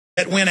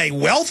when a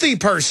wealthy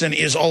person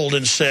is old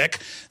and sick,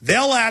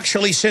 they'll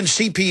actually send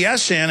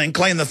CPS in and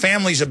claim the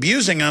family's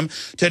abusing them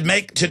to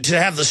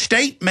have the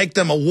state make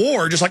them a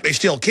ward, just like they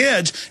steal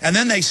kids, and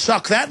then they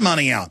suck that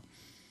money out.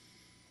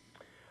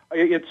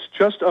 It's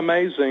just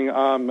amazing.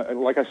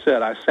 Like I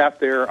said, I sat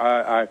there.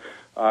 I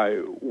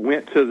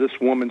went to this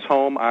woman's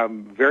home.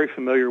 I'm very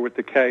familiar with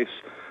the case.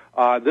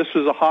 This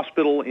is a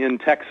hospital in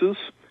Texas.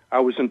 I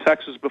was in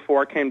Texas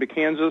before I came to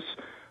Kansas,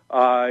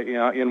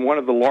 in one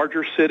of the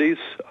larger cities,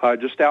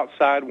 just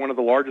outside one of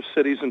the largest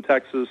cities in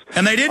Texas.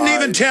 And they didn't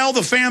even tell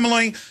the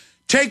family,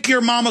 take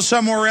your mama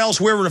somewhere else.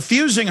 We're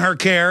refusing her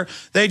care.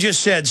 They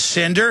just said,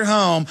 send her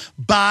home.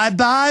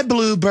 Bye-bye,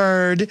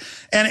 Bluebird.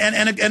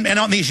 And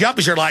on these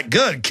yuppies are like,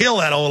 good, kill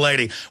that old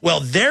lady. Well,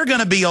 they're going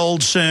to be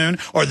old soon,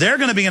 or they're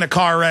going to be in a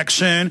car wreck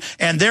soon,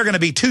 and they're going to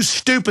be too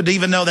stupid to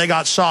even know they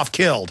got soft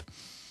killed.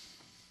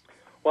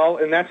 Well,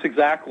 and that's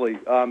exactly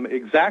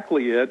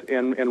it,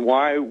 and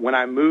why when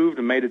I moved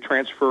and made a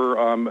transfer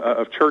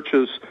of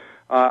churches,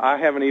 I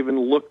haven't even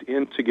looked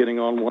into getting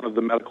on one of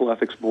the medical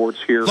ethics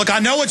boards here. Look, I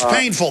know it's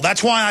painful.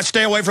 That's why I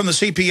stay away from the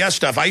CPS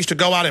stuff. I used to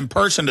go out in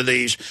person to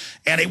these,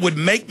 and it would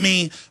make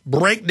me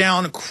break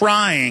down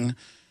crying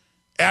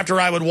after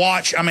I would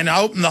watch. I mean,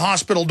 I opened the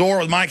hospital door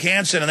with Mike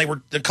Hansen,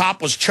 and the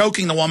cop was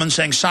choking the woman,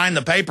 saying, sign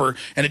the paper,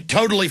 and it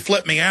totally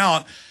flipped me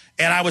out.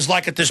 And I was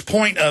like at this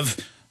point of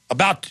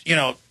about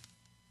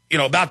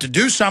to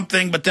do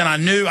something, but then I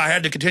knew I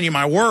had to continue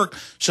my work.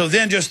 So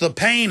then just the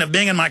pain of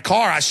being in my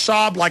car, I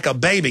sobbed like a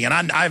baby.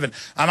 And I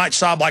might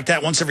sob like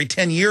that once every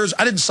 10 years.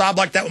 I didn't sob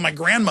like that when my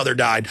grandmother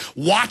died,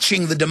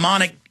 watching the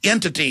demonic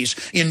entities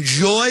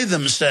enjoy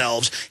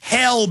themselves,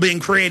 hell being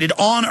created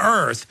on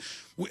earth.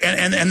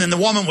 And then the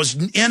woman was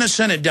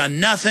innocent, had done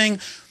nothing.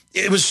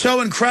 It was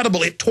so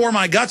incredible. It tore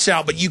my guts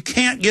out, but you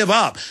can't give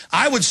up.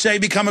 I would say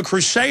become a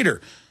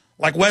crusader,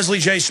 like Wesley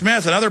J.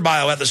 Smith and other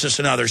bioethicists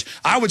and others.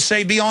 I would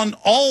say be on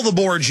all the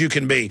boards you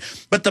can be.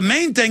 But the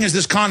main thing is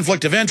this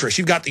conflict of interest.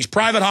 You've got these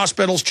private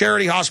hospitals,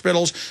 charity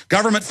hospitals,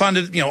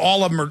 government-funded,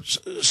 all of them are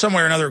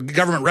somewhere or another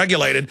government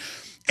regulated.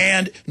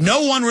 And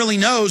no one really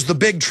knows the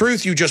big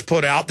truth you just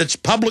put out that's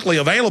publicly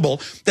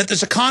available, that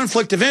there's a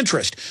conflict of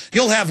interest.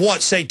 You'll have,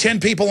 say 10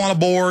 people on a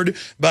board,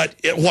 but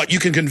you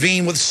can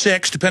convene with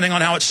 6, depending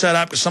on how it's set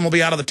up, because some will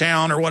be out of the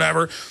town or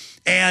whatever.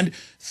 And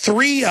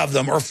 3 of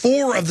them or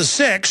 4 of the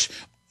 6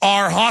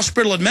 are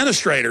hospital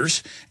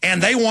administrators,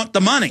 and they want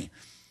the money.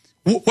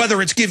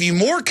 Whether it's give you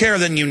more care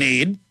than you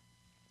need,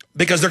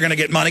 because they're going to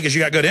get money because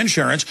you got good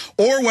insurance,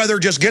 or whether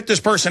just get this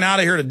person out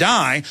of here to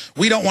die,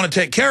 we don't want to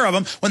take care of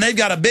them, when they've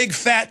got a big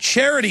fat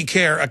charity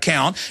care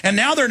account, and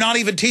now they're not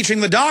even teaching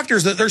the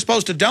doctors that they're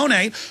supposed to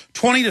donate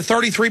 20 to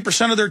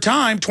 33% of their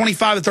time,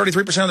 25 to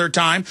 33% of their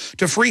time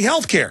to free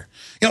health care.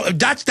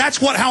 That's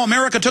how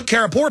America took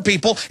care of poor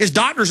people, is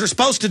doctors are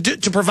supposed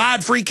to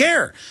provide free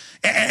care.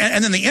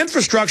 And then the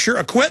infrastructure,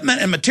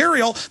 equipment, and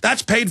material,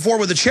 that's paid for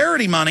with the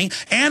charity money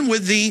and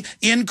with the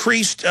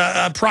increased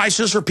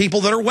prices for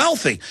people that are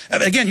wealthy.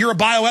 Again, you're a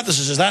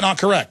bioethicist. Is that not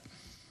correct?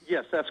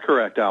 Yes, that's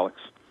correct, Alex.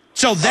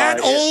 So that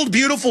old,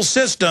 beautiful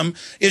system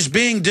is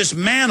being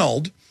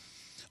dismantled.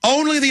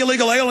 Only the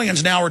illegal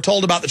aliens now are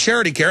told about the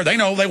charity care. They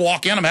know they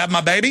walk in, I'm having my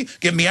baby,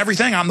 give me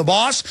everything, I'm the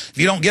boss. If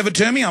you don't give it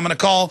to me, I'm going to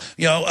call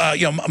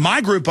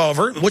my group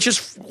over, which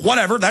is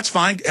whatever, that's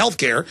fine, health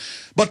care.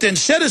 But then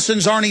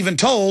citizens aren't even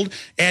told,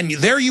 and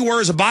there you were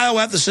as a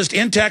bioethicist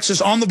in Texas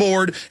on the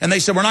board, and they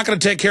said, we're not going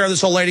to take care of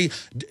this old lady.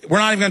 We're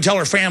not even going to tell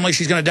her family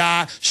she's going to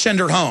die. Send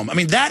her home. I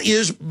mean, that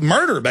is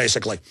murder,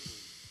 basically.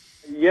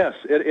 Yes,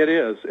 it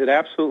is. It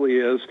absolutely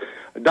is.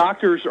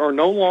 Doctors are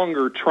no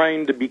longer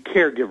trained to be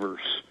caregivers.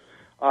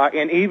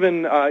 And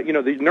even,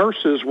 the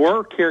nurses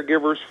were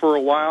caregivers for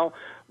a while,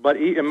 but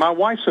my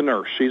wife's a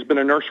nurse. She's been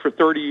a nurse for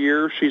 30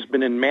 years. She's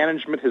been in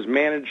management, has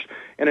managed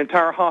an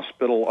entire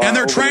hospital. And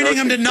they're training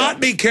them to not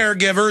be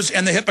caregivers,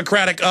 and the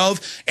Hippocratic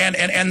Oath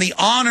and the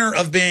honor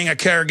of being a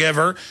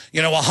caregiver,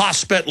 a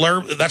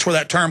hospitaler, that's where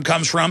that term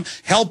comes from,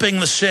 helping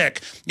the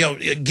sick,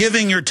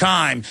 giving your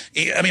time.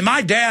 I mean,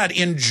 my dad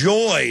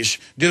enjoys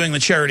doing the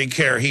charity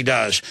care he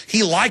does.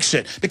 He likes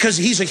it because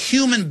he's a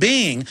human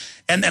being,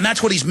 and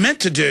that's what he's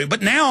meant to do.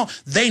 But now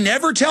they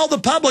never tell the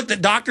public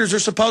that doctors are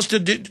supposed to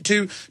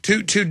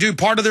do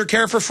part of their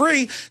care for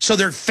free. So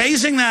they're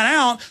phasing that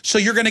out. So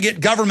you're going to get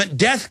government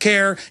death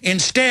care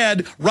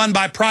instead, run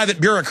by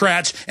private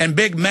bureaucrats and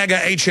big mega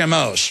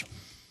HMOs.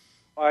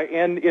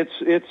 And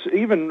it's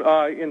even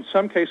in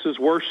some cases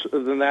worse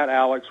than that,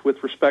 Alex,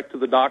 with respect to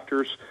the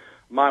doctors.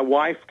 My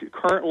wife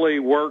currently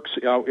works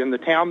in the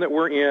town that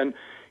we're in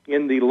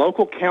the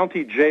local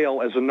county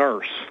jail as a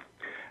nurse.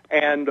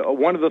 And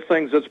one of the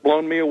things that's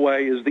blown me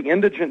away is the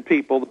indigent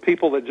people, the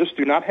people that just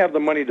do not have the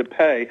money to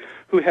pay,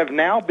 who have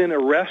now been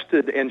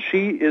arrested, and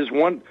she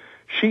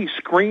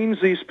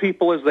screens these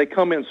people as they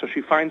come in, so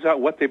she finds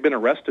out what they've been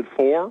arrested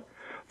for,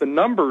 the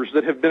numbers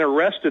that have been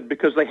arrested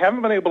because they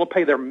haven't been able to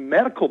pay their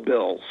medical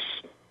bills.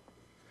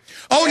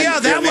 Oh, yeah,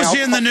 that was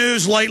in the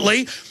news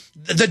lately.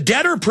 The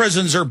debtor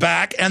prisons are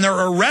back, and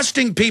they're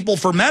arresting people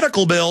for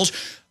medical bills.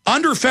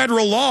 Under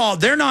federal law,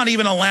 they're not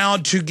even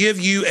allowed to give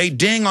you a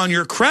ding on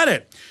your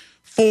credit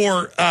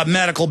for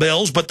medical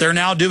bills, but they're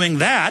now doing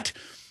that.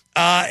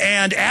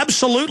 And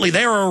absolutely,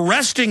 they are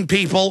arresting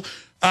people.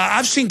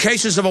 I've seen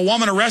cases of a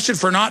woman arrested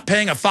for not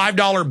paying a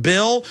 $5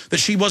 bill that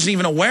she wasn't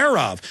even aware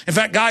of. In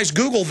fact, guys,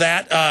 Google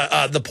that.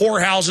 The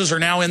poorhouses are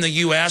now in the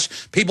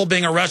U.S., people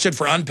being arrested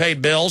for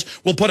unpaid bills.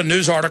 We'll put a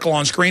news article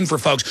on screen for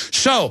folks.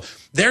 So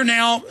they're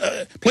now,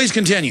 please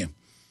continue.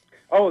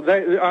 Oh,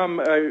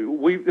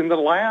 we've in the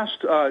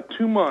last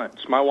 2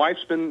 months, my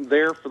wife's been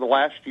there for the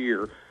last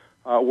year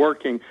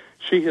working.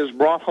 She has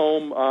brought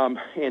home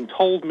and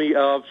told me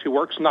of, she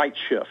works night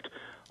shift,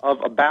 of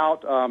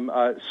about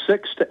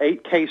 6 to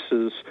 8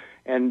 cases,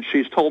 and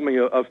she's told me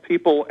of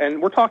people,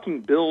 and we're talking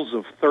bills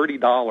of $30,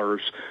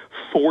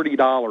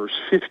 $40,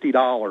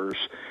 $50,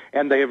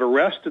 and they have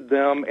arrested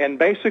them, and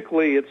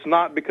basically it's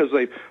not because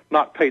they've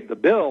not paid the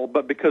bill,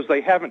 but because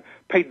they haven't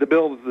paid the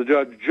bill that the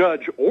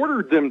judge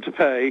ordered them to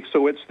pay,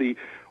 so it's the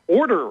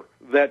order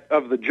that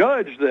of the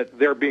judge that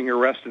they're being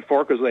arrested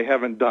for because they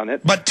haven't done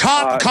it. But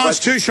top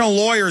constitutional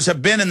lawyers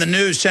have been in the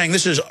news saying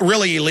this is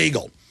really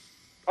illegal.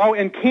 Oh,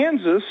 and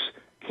Kansas,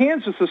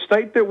 the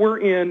state that we're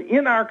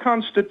in our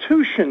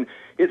Constitution,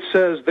 it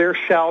says there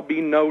shall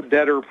be no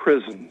debtor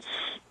prisons.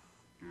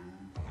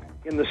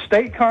 In the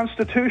state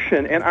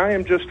Constitution, and I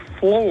am just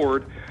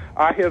floored.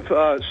 I have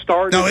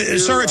started... No,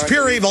 sir, it's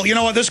pure evil. You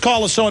know what? This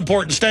call is so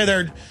important. Stay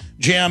there,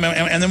 Jim,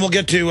 and then we'll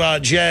get to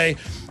Jay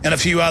and a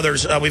few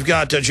others. We've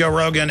got Joe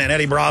Rogan and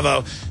Eddie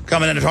Bravo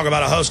coming in to talk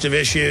about a host of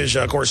issues.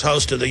 Of course,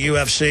 host of the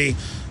UFC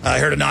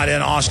here tonight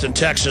in Austin,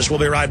 Texas. We'll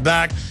be right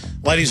back.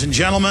 Ladies and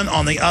gentlemen,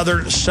 on the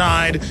other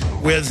side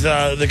with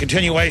the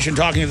continuation,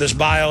 talking to this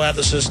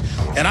bioethicist.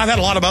 And I've had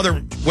a lot of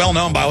other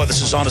well-known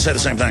bioethicists on to say the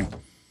same thing.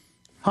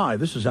 Hi,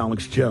 this is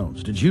Alex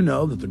Jones. Did you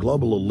know that the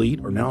global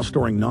elite are now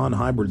storing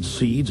non-hybrid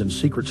seeds in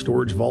secret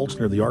storage vaults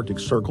near the Arctic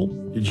Circle?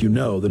 Did you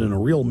know that in a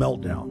real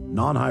meltdown,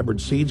 non-hybrid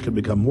seeds can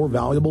become more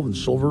valuable than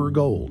silver or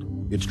gold?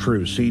 It's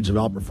true, seeds have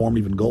outperformed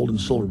even gold and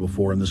silver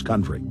before in this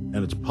country, and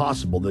it's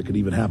possible that could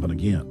even happen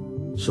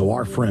again. So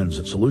our friends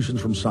at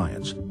Solutions from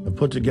Science have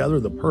put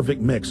together the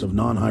perfect mix of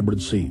non-hybrid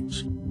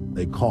seeds.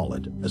 They call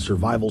it a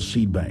survival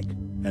seed bank,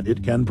 and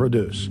it can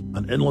produce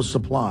an endless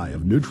supply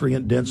of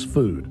nutrient-dense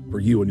food for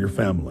you and your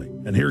family.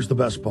 And here's the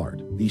best part.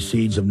 These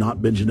seeds have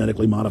not been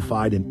genetically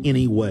modified in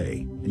any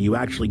way, and you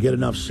actually get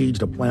enough seeds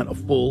to plant a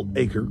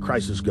full-acre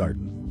crisis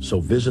garden. So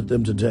visit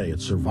them today at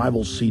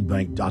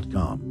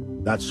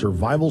survivalseedbank.com. That's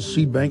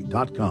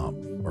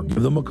survivalseedbank.com, or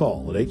give them a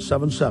call at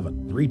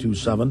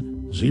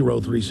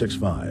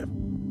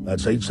 877-327-0365.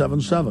 That's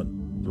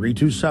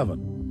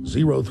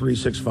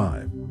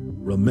 877-327-0365.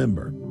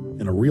 Remember,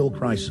 in a real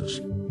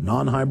crisis,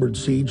 non-hybrid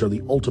seeds are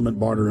the ultimate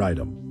barter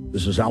item.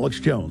 This is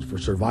Alex Jones for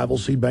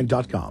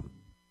survivalseedbank.com.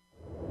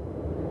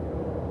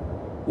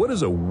 What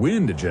is a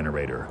wind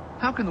generator?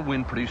 How can the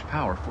wind produce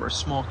power for a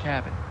small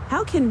cabin?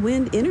 How can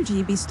wind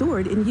energy be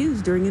stored and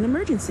used during an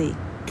emergency?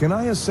 Can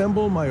I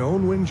assemble my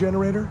own wind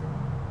generator?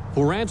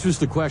 For answers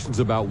to questions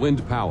about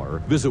wind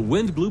power, visit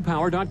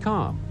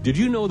windbluepower.com. Did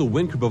you know the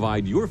wind could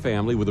provide your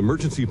family with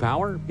emergency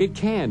power? It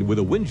can with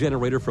a wind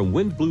generator from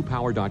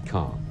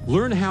windbluepower.com.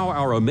 Learn how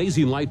our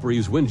amazing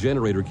LightBreeze wind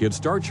generator kits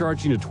start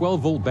charging a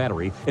 12-volt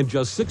battery and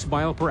just 6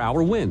 mile per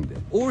hour wind.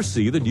 Or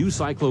see the new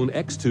Cyclone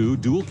X2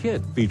 dual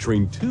kit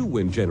featuring 2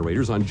 wind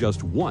generators on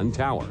just 1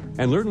 tower.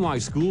 And learn why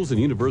schools and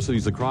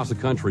universities across the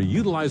country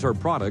utilize our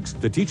products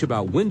to teach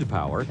about wind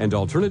power and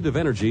alternative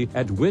energy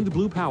at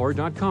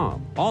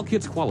windbluepower.com. All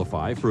kits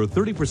qualify for a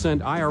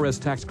 30%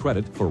 IRS tax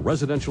credit for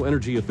residential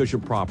energy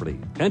efficient property.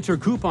 Enter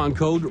coupon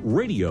code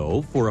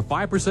RADIO for a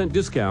 5%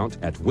 discount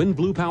at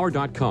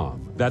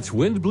windbluepower.com. That's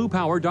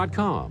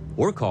windbluepower.com,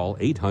 or call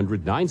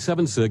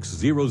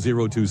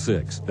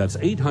 800-976-0026. That's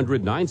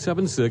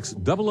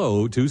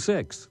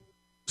 800-976-0026.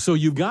 So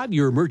you've got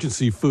your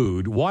emergency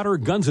food, water,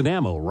 guns, and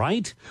ammo,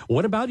 right?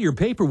 What about your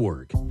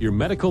paperwork? Your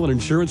medical and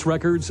insurance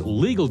records,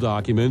 legal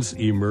documents,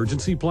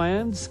 emergency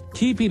plans?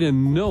 Keeping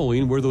and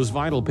knowing where those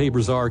vital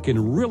papers are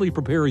can really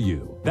prepare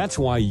you. That's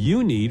why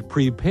you need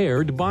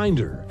Prepared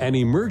Binder, an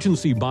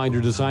emergency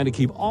binder designed to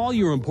keep all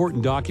your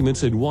important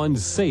documents in one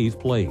safe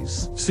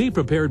place. See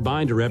Prepared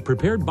Binder at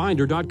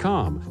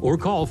preparedbinder.com or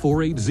call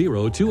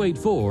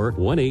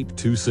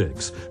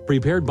 480-284-1826.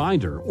 Prepared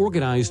Binder,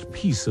 organized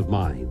peace of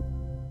mind.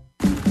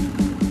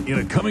 In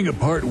a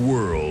coming-apart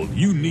world,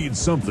 you need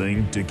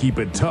something to keep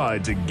it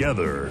tied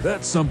together.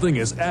 That something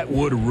is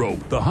Atwood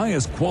Rope, the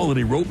highest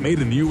quality rope made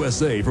in the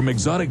USA, from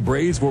exotic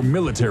braids for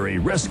military,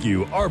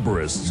 rescue,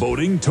 arborists,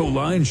 boating, tow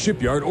line,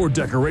 shipyard, or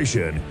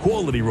decoration.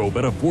 Quality rope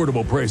at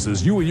affordable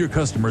prices you and your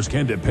customers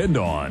can depend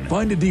on.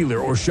 Find a dealer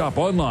or shop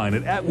online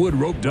at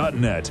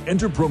atwoodrope.net.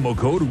 Enter promo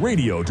code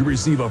RADIO to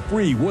receive a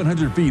free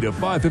 100 feet of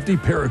 550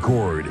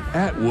 paracord.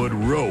 Atwood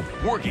Rope,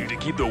 working to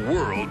keep the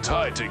world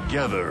tied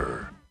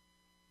together.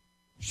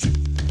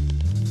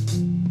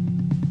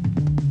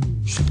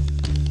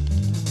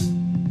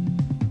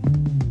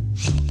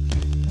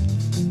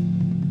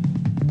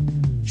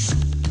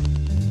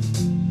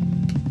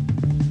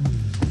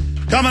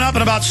 Coming up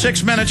in about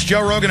 6 minutes,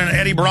 Joe Rogan and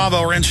Eddie Bravo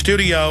are in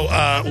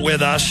studio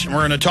with us. We're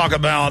going to talk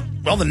about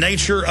well, the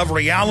nature of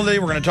reality.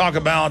 We're going to talk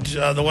about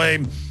the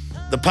way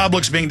the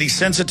public's being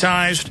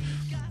desensitized.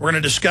 We're going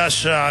to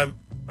discuss, I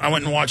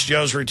went and watched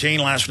Joe's routine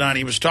last night.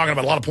 He was talking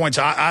about a lot of points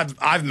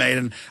I've made.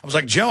 And I was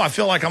like, Joe, I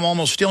feel like I'm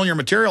almost stealing your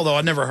material, though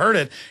I'd never heard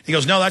it. He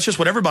goes, no, that's just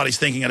what everybody's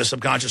thinking at a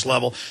subconscious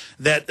level.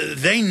 That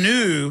they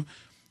knew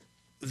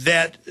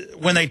that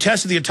when they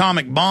tested the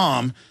atomic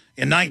bomb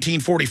in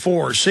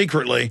 1944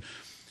 secretly,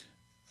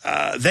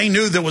 they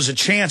knew there was a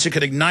chance it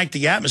could ignite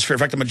the atmosphere. In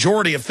fact, the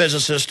majority of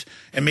physicists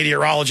and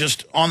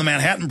meteorologists on the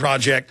Manhattan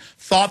Project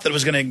thought that it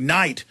was going to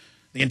ignite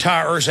the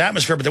entire Earth's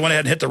atmosphere, but they went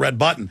ahead and hit the red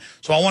button.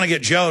 So I want to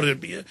get Joe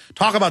to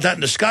talk about that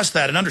and discuss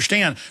that and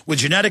understand with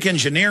genetic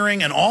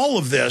engineering and all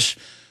of this,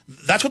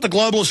 that's what the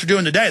globalists are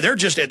doing today. They're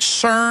just at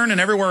CERN and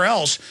everywhere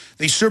else,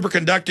 these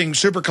superconducting,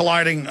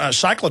 supercolliding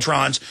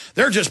cyclotrons,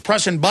 they're just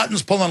pressing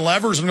buttons, pulling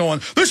levers and going,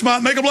 this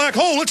might make a black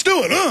hole, let's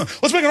do it.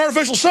 Let's make an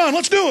artificial sun,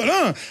 let's do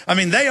it. I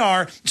mean, they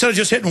are, instead of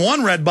just hitting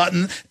one red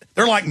button,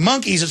 they're like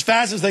monkeys as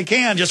fast as they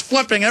can, just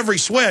flipping every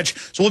switch.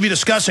 So we'll be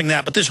discussing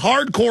that. But this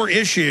hardcore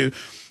issue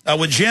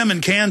with Jim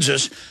in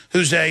Kansas,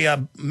 who's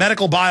a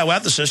medical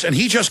bioethicist, and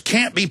he just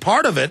can't be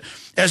part of it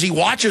as he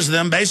watches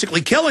them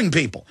basically killing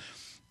people.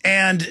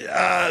 And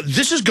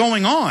this is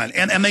going on.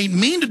 And they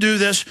mean to do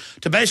this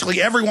to basically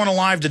everyone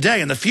alive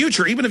today. In the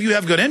future, even if you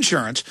have good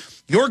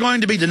insurance, you're going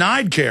to be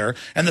denied care,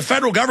 and the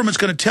federal government's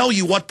going to tell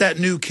you what that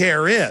new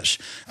care is.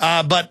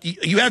 But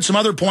you had some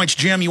other points,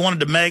 Jim, you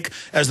wanted to make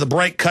as the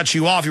break cuts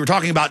you off. You were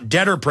talking about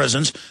debtor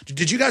prisons.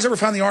 Did you guys ever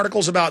find the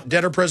articles about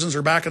debtor prisons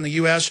are back in the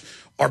U.S.?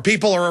 Or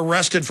people are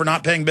arrested for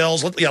not paying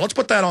bills? Let's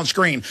put that on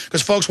screen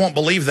because folks won't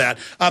believe that.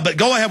 But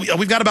go ahead.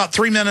 We've got about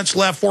 3 minutes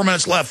left, 4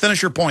 minutes left.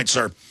 Finish your point,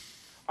 sir.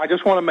 I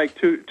just want to make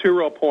two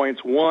real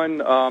points.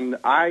 One,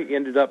 I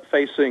ended up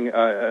facing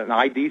an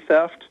ID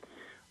theft,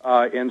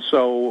 and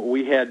so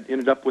we had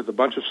ended up with a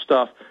bunch of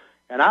stuff.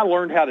 And I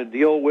learned how to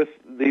deal with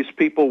these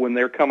people when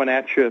they're coming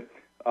at you,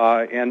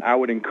 and I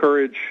would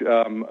encourage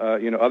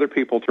other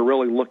people to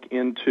really look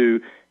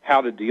into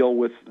how to deal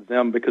with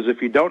them, because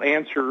if you don't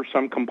answer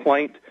some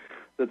complaint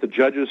that the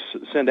judges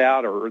send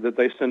out or that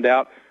they send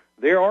out,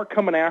 they are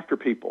coming after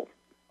people.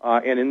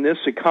 And in this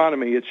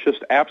economy, it's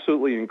just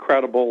absolutely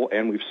incredible,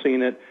 and we've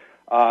seen it.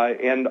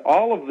 And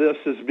all of this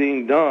is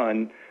being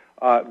done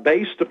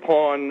based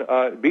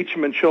upon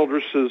Beecham and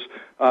Childress's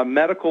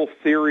medical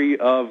theory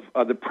of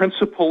the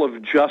principle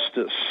of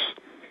justice.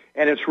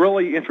 And it's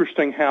really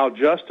interesting how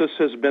justice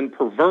has been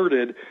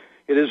perverted.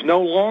 It is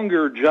no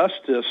longer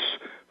justice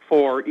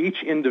for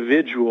each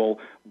individual,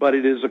 but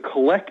it is a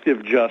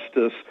collective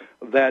justice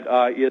that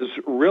is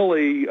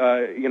really,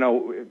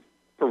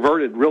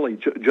 perverted really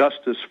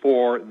justice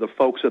for the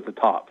folks at the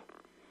top.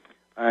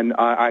 And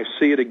I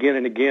see it again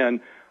and again.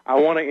 I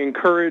want to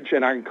encourage,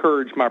 and I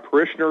encourage my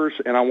parishioners,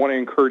 and I want to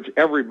encourage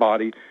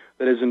everybody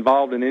that is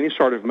involved in any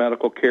sort of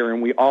medical care,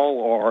 and we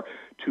all are,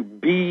 to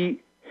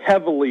be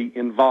heavily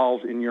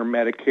involved in your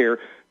Medicare.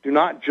 Do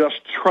not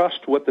just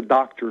trust what the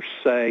doctors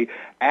say.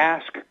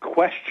 Ask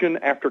question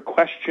after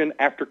question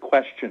after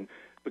question,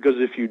 because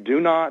if you do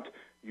not,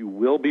 you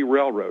will be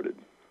railroaded.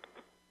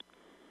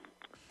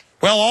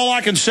 Well, all I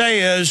can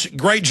say is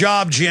great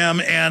job, Jim,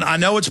 and I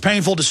know it's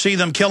painful to see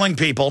them killing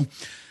people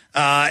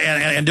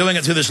and doing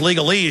it through this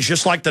legalese,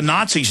 just like the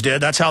Nazis did.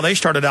 That's how they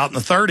started out in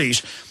the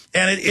 30s.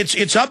 And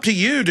it's up to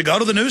you to go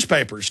to the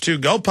newspapers, to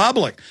go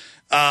public.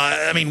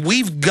 I mean,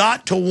 we've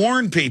got to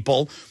warn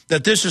people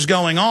that this is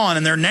going on,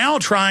 and they're now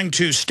trying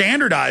to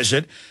standardize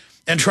it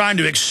and trying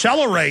to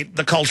accelerate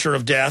the culture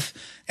of death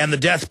and the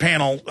death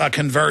panel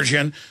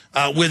conversion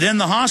within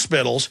the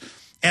hospitals.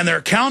 And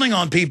they're counting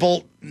on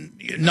people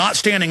not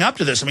standing up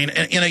to this. I mean,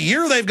 in a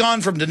year, they've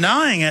gone from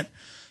denying it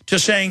to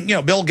saying,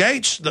 Bill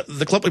Gates,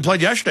 the clip we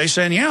played yesterday,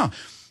 saying, yeah,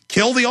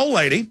 kill the old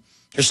lady,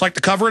 just like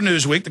the cover of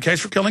Newsweek, the case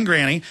for killing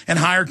Granny, and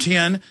hire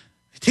 10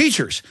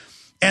 teachers.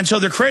 And so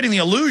they're creating the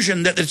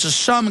illusion that it's a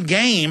sum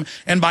game,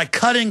 and by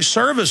cutting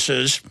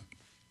services,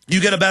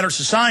 you get a better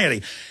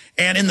society.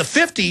 And in the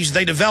 50s,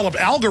 they developed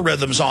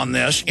algorithms on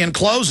this. In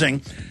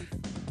closing,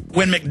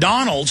 when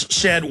McDonald's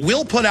said,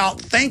 we'll put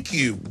out thank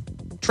you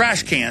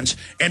trash cans,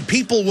 and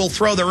people will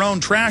throw their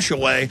own trash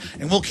away,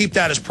 and we'll keep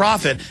that as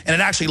profit, and it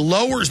actually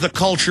lowers the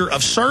culture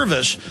of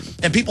service,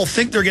 and people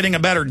think they're getting a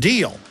better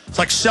deal. It's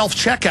like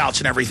self-checkouts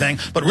and everything,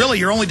 but really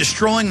you're only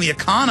destroying the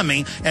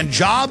economy and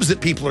jobs that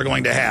people are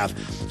going to have.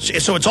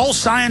 So it's all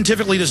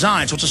scientifically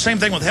designed. So it's the same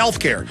thing with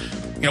healthcare.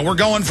 We're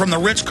going from the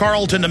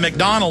Ritz-Carlton to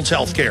McDonald's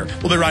healthcare.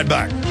 We'll be right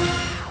back.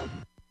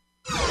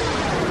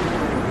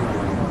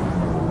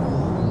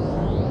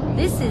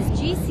 This is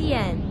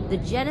GCN, the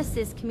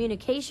Genesis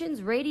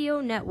Communications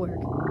Radio Network.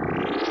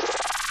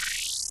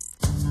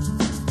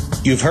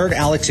 You've heard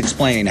Alex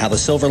explain how the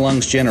Silver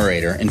Lungs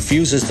generator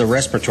infuses the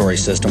respiratory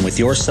system with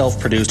your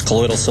self-produced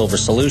colloidal silver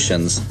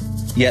solutions,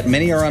 yet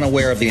many are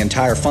unaware of the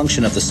entire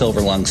function of the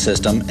Silver Lungs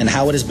system and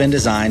how it has been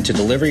designed to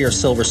deliver your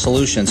silver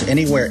solutions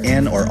anywhere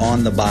in or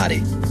on the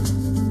body.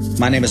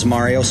 My name is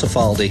Mario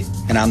Cifaldi,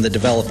 and I'm the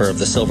developer of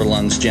the Silver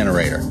Lungs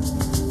generator.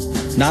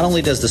 Not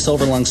only does the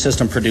Silver Lungs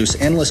system produce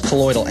endless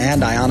colloidal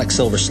and ionic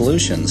silver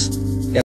solutions,